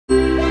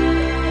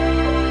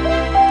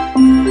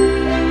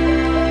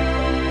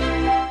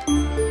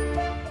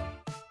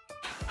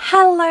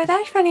Hello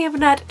there, friendly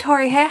nerd,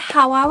 Tori here.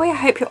 How are we? I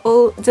hope you're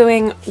all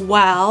doing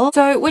well.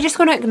 So we're just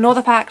going to ignore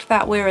the fact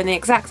that we're in the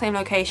exact same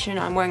location.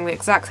 I'm wearing the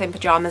exact same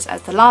pajamas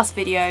as the last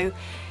video.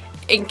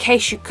 In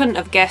case you couldn't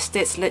have guessed,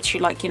 it's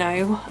literally like, you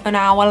know, an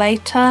hour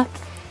later.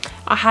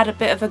 I had a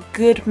bit of a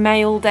good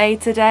mail day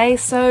today,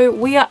 so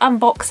we are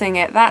unboxing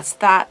it. That's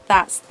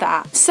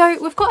that.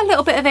 So we've got a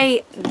little bit of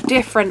a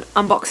different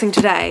unboxing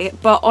today,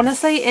 but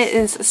honestly it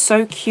is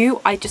so cute.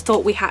 I just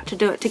thought we had to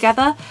do it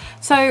together.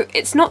 So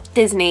it's not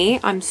Disney,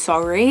 I'm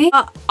sorry,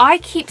 but I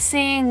keep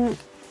seeing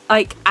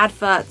like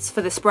adverts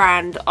for this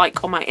brand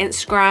like on my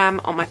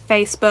Instagram, on my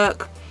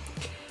Facebook,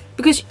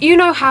 because you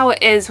know how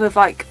it is with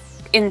like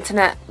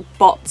internet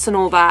bots and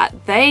all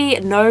that. They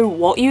know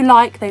what you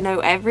like, they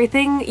know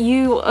everything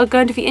you are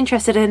going to be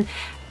interested in,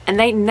 and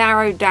they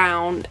narrow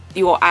down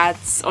your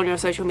ads on your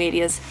social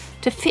medias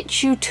to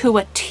fit you to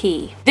a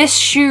T. This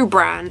shoe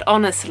brand,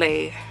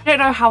 honestly, I don't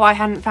know how I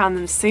hadn't found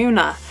them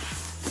sooner.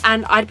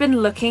 And I'd been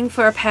looking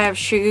for a pair of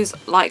shoes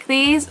like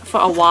these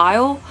for a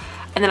while,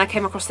 and then I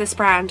came across this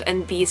brand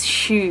and these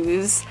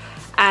shoes,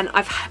 and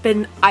I've had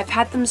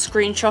them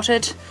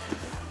screenshotted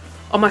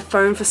on my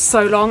phone for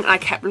so long, and I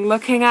kept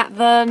looking at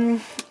them,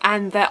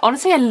 and they're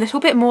honestly a little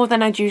bit more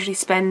than I'd usually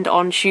spend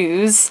on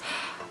shoes.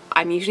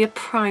 I'm usually a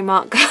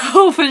Primark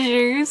girl for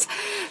shoes,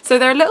 so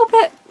they're a little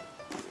bit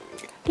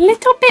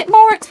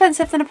more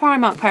expensive than a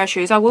Primark pair of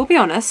shoes, I will be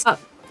honest. But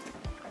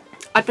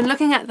I've been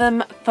looking at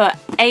them for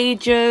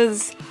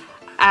ages,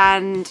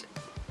 and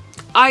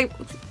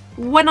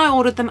when I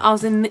ordered them, I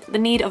was in the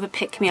need of a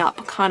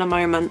pick-me-up kind of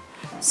moment.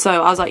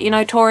 So I was like, you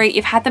know, Tori,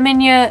 you've had them in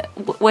your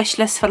wish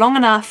list for long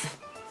enough.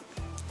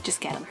 Just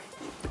get them.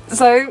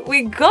 So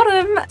we got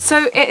them.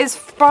 So it is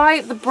by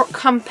the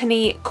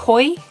company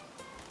Koi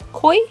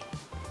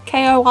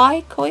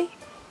K-O-I, Koi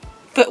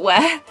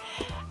Footwear,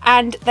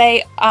 and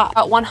they are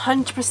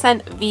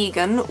 100%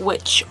 vegan,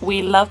 which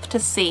we love to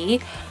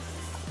see.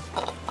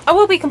 I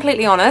will be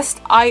completely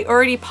honest, I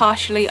already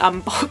partially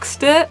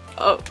unboxed it.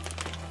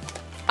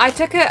 I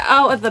took it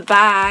out of the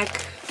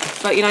bag,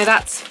 but you know,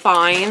 that's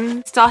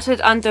fine.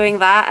 Started undoing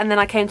that, and then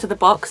I came to the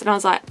box and I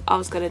was like, I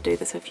was gonna do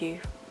this with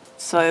you.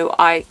 So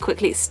I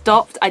quickly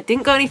stopped. I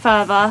didn't go any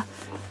further.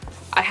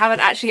 I haven't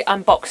actually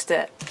unboxed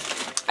it.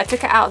 I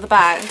took it out of the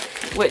bag,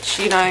 which,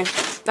 you know,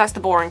 that's the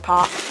boring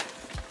part.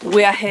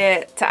 We are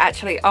here to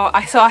actually,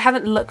 so I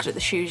haven't looked at the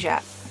shoes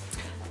yet,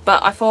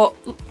 but I thought,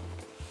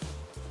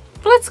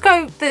 let's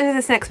go through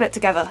this next bit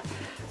together.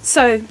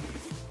 So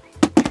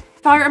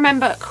if I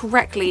remember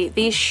correctly,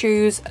 these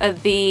shoes are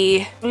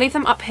I'll leave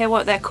them up here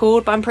what they're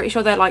called, but I'm pretty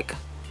sure they're like,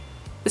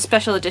 the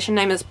special edition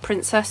name is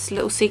Princess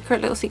Little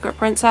Secret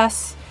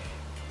Princess.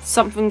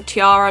 Something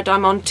Tira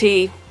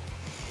Diamante.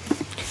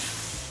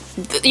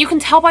 You can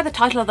tell by the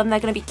title of them they're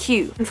going to be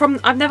cute. And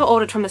I've never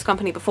ordered from this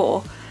company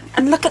before.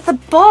 And look at the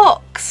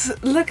box!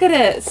 Look at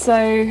it! So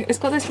it's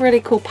got this really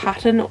cool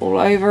pattern all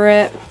over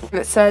it.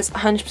 It says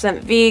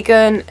 100%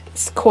 vegan.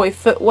 It's Koi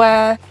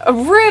Footwear. A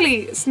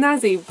really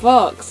snazzy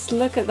box.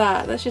 Look at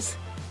that. Let's just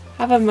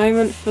have a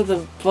moment for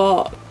the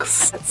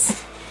box.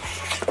 Let's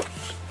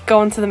go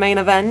on to the main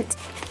event.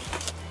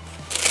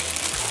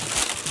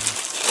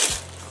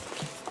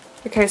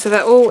 Okay, so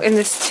they're all in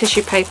this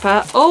tissue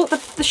paper. Oh,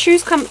 the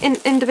shoes come in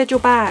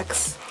individual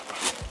bags.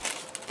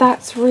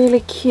 That's really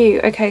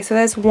cute. Okay, so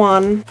there's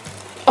one.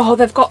 Oh,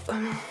 they've got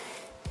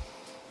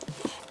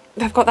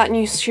that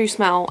new shoe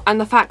smell, and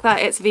the fact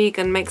that it's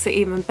vegan makes it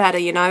even better,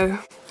 you know.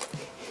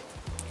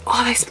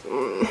 Oh,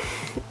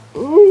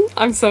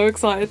 I'm so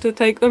excited to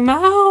take them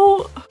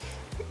out.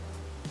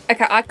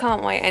 Okay, I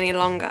can't wait any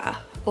longer.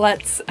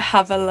 Let's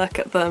have a look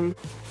at them.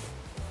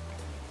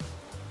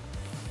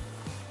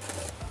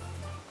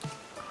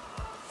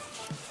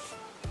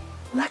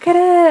 Look at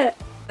it!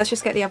 Let's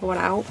just get the other one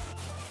out.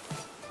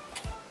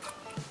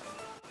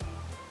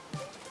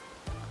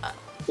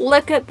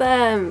 Look at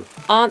them!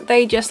 Aren't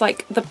they just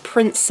like the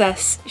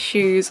princess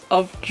shoes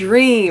of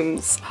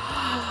dreams?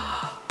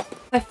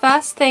 The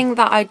first thing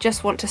that I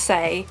just want to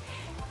say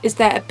is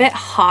they're a bit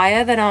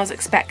higher than I was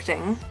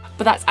expecting,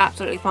 but that's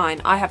absolutely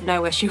fine. I have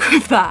no issue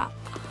with that.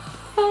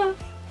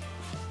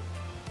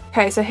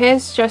 Okay, so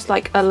here's just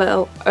like a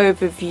little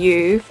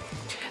overview.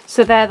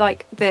 So they're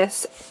like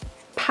this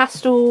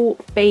pastel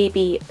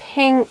baby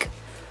pink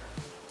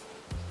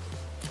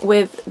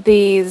with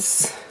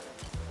these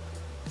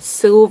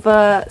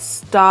silver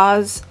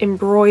stars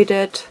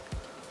embroidered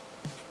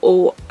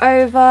all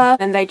over,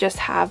 and they just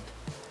have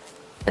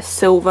a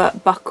silver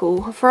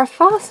buckle for a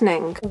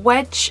fastening.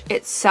 Wedge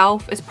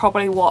itself is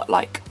probably what,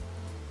 like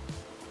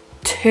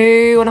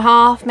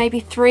 2.5, maybe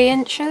 3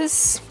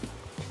 inches,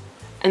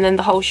 and then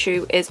the whole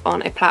shoe is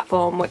on a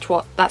platform, which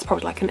that's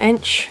probably like 1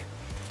 inch.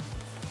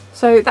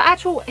 So the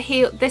actual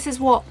heel, this is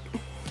what,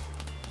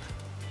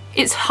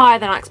 it's higher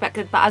than I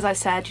expected, but as I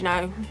said, you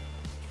know,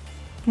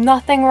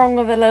 nothing wrong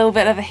with a little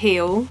bit of a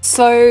heel.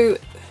 So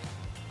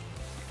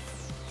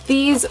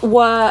these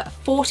were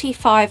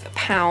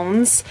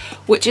 £45,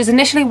 which is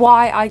initially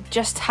why I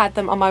just had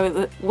them on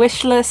my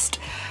wish list,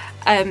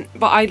 but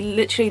I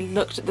literally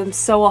looked at them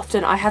so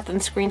often. I had them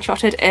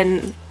screenshotted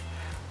in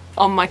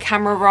on my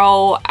camera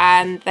roll,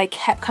 and they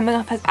kept coming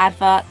up as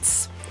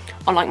adverts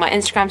on like my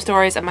Instagram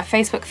stories and my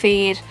Facebook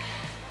feed.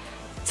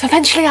 So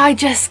eventually I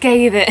just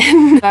gave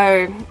in.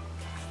 So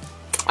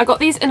I got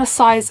these in a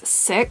size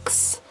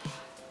 6.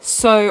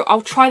 So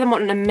I'll try them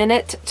on in a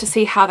minute to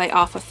see how they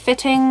are for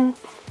fitting.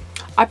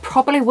 I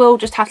probably will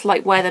just have to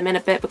like wear them in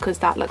a bit because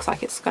that looks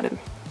like it's gonna,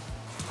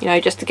 you know,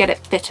 just to get it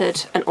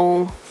fitted and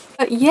all.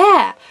 But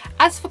yeah,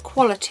 as for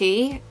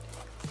quality,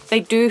 they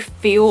do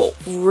feel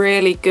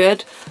really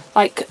good.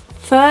 Like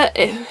for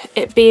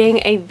it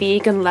being a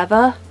vegan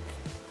leather,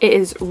 it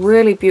is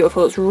really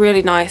beautiful. It's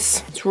really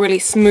nice. It's really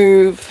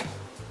smooth.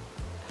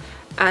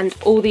 And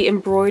all the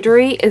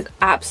embroidery is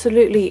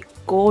absolutely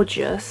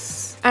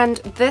gorgeous. And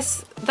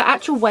this, the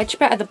actual wedge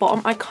bit at the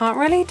bottom, I can't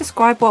really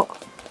describe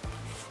what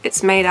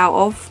it's made out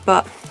of,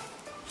 but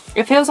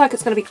it feels like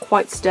it's going to be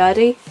quite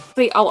sturdy.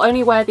 I'll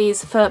only wear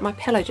these for, my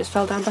pillow just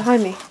fell down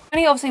behind me. I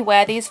only obviously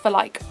wear these for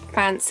like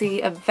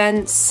fancy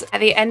events. At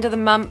the end of the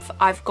month,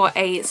 I've got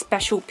a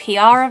special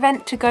PR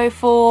event to go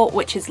for,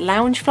 which is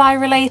Loungefly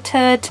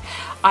related.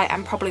 I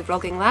am probably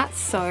vlogging that,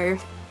 so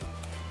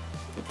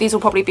these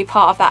will probably be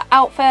part of that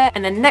outfit.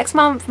 And then next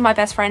month, my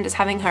best friend is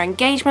having her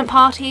engagement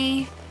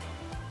party.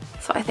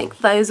 So I think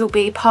those will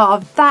be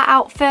part of that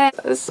outfit.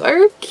 They're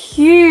so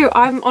cute.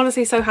 I'm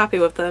honestly so happy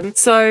with them.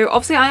 So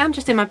obviously I am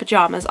just in my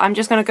pajamas. I'm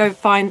just gonna go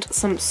find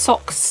some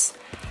socks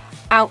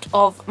out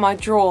of my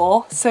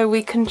drawer so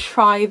we can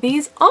try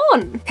these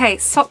on. Okay,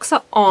 socks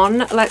are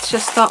on. Let's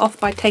just start off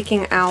by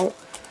taking out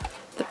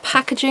the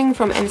packaging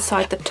from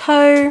inside the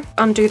toe.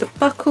 Undo the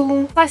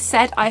buckle. As I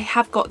said, I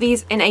have got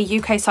these in a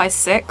UK size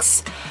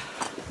 6.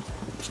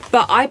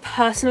 But I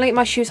personally,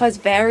 my shoe size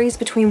varies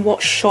between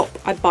what shop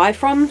I buy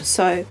from.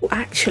 So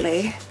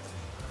actually,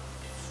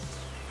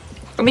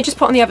 let me just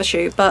put on the other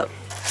shoe, but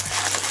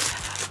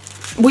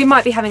we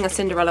might be having a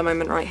Cinderella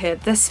moment right here.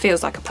 This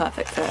feels like a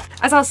perfect fit.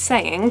 As I was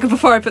saying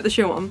before I put the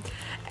shoe on,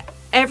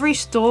 every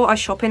store I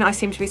shop in, I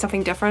seem to be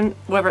something different.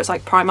 Whether it's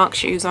like Primark,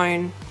 Shoe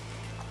Zone,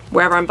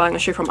 wherever I'm buying a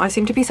shoe from, I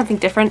seem to be something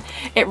different.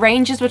 It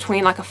ranges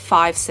between like a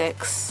 5,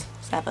 6,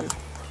 7.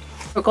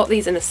 I got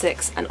these in a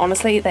 6, and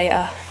honestly,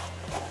 they're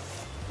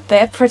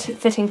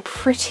fitting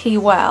pretty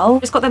well.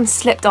 Just got them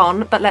slipped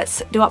on, but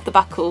let's do up the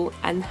buckle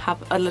and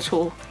have a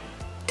little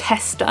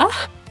tester.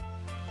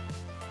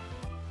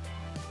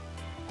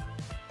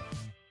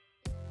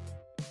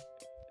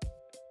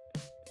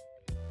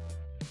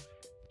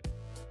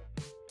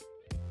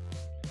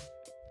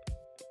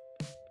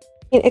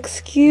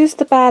 Excuse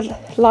the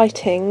bad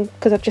lighting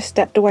because I've just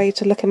stepped away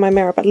to look in my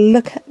mirror, but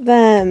look at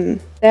them.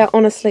 They're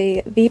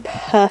honestly the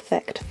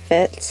perfect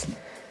fit.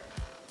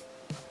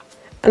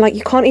 And like,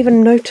 you can't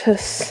even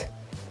notice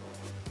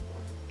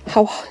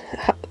how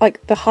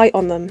like the height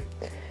on them.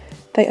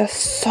 They are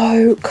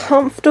so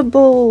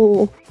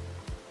comfortable.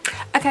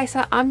 Okay,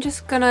 so I'm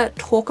just gonna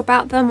talk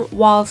about them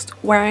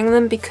whilst wearing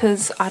them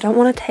because I don't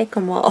want to take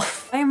them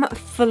off. I'm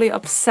fully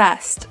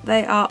obsessed.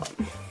 They're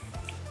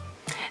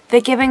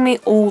giving me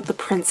all the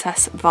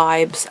princess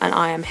vibes and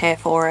I am here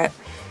for it.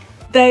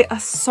 They are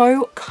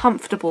so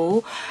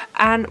comfortable,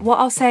 and what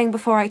I was saying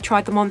before I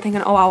tried them on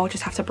thinking, oh, I'll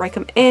just have to break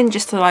them in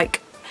just to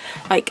like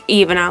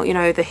even out, you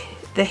know,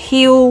 the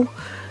heel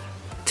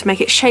to make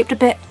it shaped a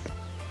bit.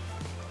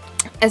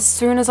 As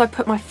soon as I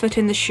put my foot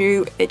in the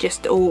shoe, it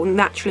just all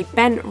naturally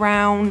bent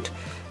round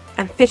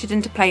and fitted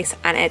into place,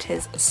 and it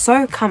is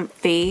so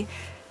comfy.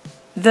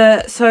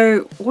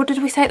 So what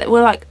did we say that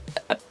we're like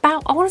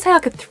about, I want to say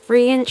like a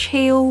 3-inch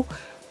heel.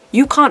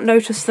 You can't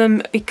notice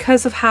them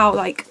because of how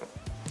like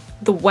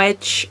the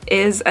wedge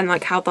is and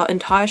like how the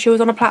entire shoe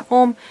is on a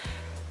platform.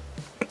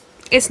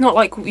 It's not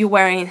like you're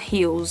wearing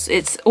heels.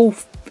 It's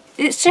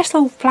just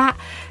all flat.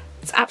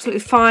 It's absolutely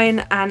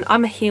fine, and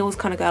I'm a heels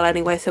kind of girl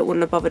anyway, so it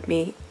wouldn't have bothered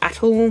me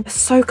at all. They're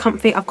so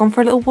comfy. I've gone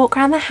for a little walk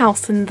around the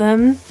house in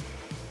them.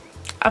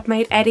 I've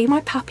made Eddie,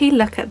 my puppy,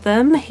 look at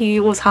them. He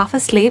was half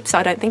asleep, so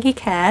I don't think he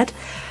cared,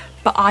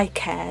 but I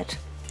cared.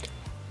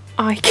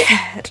 I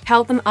cared.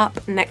 Held them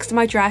up next to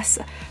my dress.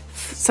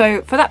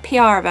 So for that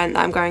PR event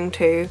that I'm going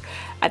to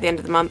at the end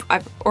of the month,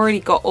 I've already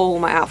got all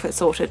my outfits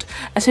sorted.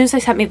 As soon as they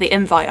sent me the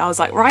invite, I was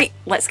like, right,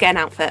 let's get an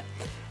outfit.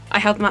 I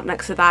held them up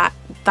next to that.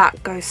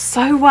 That goes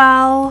so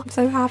well. I'm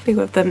so happy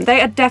with them.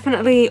 They are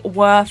definitely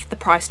worth the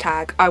price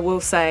tag, I will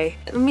say.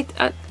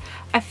 I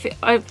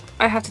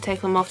have to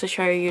take them off to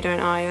show you, don't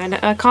I?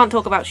 I can't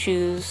talk about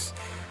shoes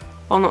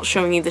while not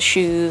showing you the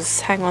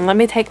shoes. Hang on, let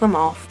me take them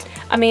off.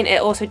 I mean,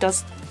 it also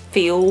does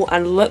feel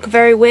and look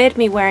very weird,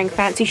 me wearing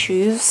fancy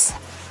shoes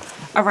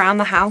around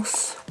the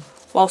house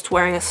whilst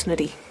wearing a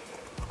snuddy.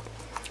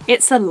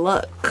 It's a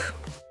look.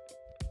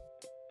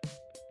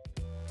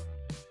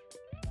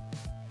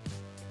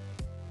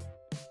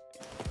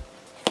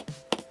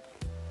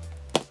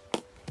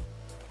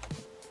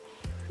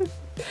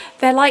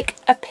 They're like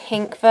a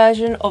pink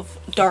version of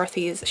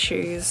Dorothy's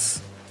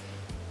shoes.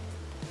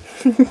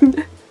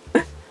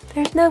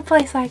 There's no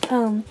place like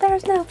home.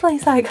 There's no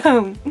place like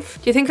home. Do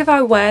you think if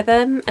I wear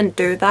them and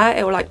do that,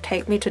 it will like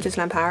take me to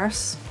Disneyland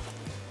Paris?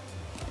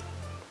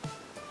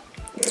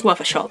 It's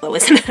worth a shot though,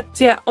 isn't it?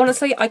 So yeah,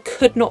 honestly, I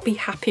could not be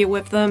happier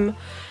with them.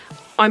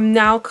 I'm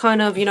now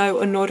kind of, you know,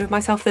 annoyed with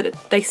myself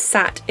that they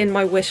sat in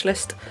my wish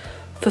list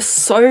for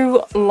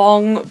so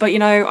long, but you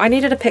know, I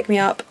needed to pick me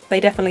up. They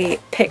definitely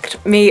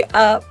picked me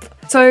up.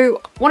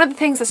 So one of the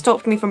things that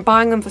stopped me from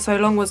buying them for so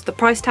long was the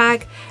price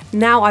tag.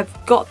 Now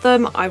I've got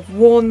them, I've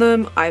worn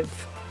them,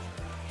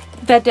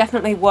 they're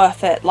definitely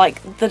worth it.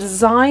 Like, the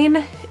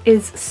design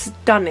is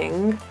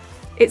stunning.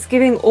 It's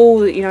giving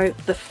all, you know,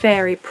 the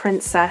fairy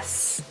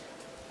princess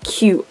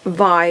cute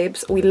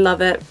vibes. We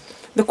love it.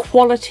 The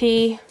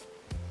quality,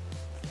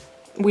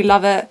 we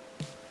love it.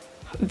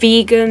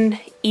 Vegan,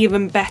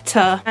 even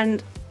better.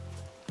 And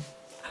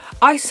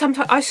I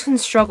can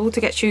struggle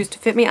to get shoes to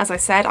fit me. As I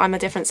said, I'm a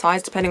different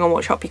size depending on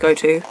what shop you go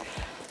to.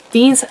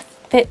 These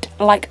fit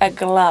like a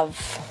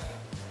glove.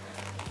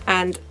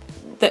 And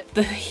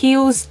the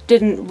heels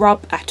didn't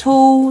rub at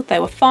all. They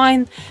were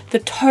fine. The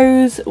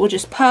toes were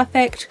just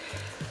perfect.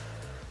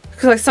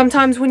 Because like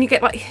sometimes when you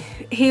get like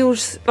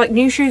heels, like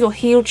new shoes or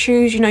heeled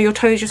shoes, you know, your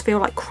toes just feel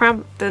like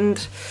cramped and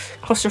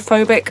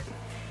claustrophobic.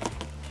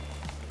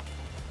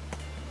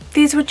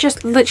 These were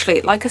just literally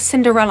like a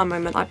Cinderella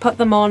moment. I put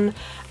them on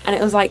and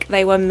it was like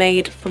they were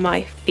made for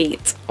my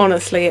feet.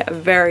 Honestly,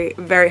 very,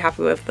 very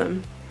happy with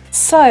them.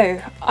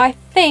 So I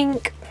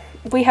think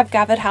we have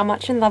gathered how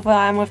much in love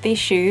I am with these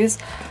shoes.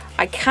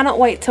 I cannot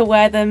wait to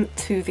wear them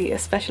to the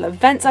special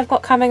events I've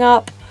got coming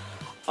up.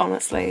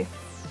 Honestly,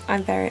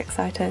 I'm very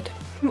excited.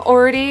 I'm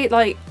already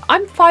like,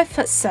 I'm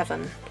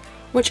 5'7",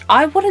 which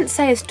I wouldn't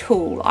say is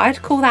tall.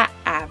 I'd call that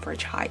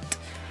average height.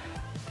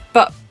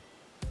 But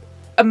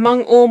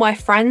among all my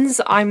friends,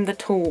 I'm the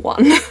tall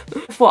one.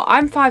 What,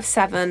 I'm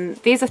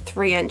 5'7", these are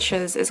 3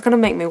 inches. It's gonna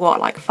make me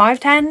what, like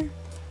 5'10"?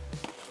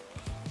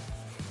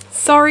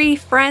 Sorry,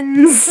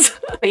 friends.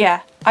 But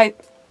yeah,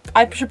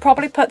 I should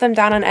probably put them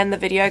down and end the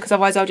video because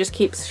otherwise I'll just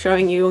keep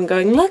showing you and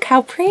going, look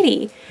how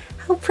pretty,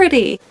 how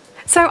pretty.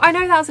 So I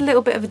know that was a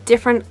little bit of a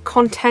different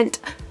content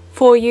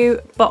for you,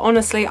 but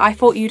honestly I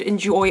thought you'd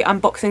enjoy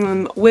unboxing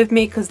them with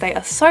me because they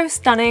are so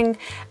stunning,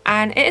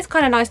 and it is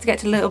kind of nice to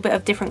get a little bit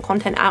of different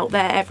content out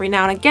there every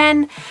now and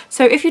again.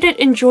 So if you did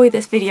enjoy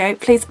this video,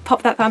 please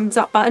pop that thumbs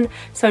up button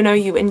so I know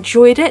you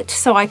enjoyed it,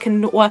 so I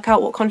can work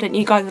out what content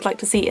you guys would like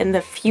to see in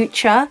the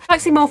future. If you'd like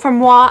to see more from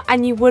moi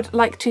and you would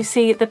like to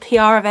see the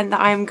PR event that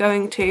I am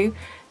going to,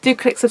 do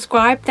click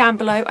subscribe down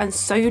below, and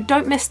so you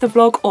don't miss the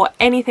vlog or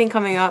anything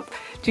coming up,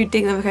 do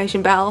ding the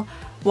notification bell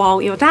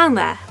while you're down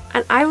there.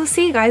 And I will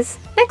see you guys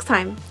next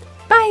time.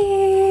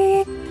 Bye!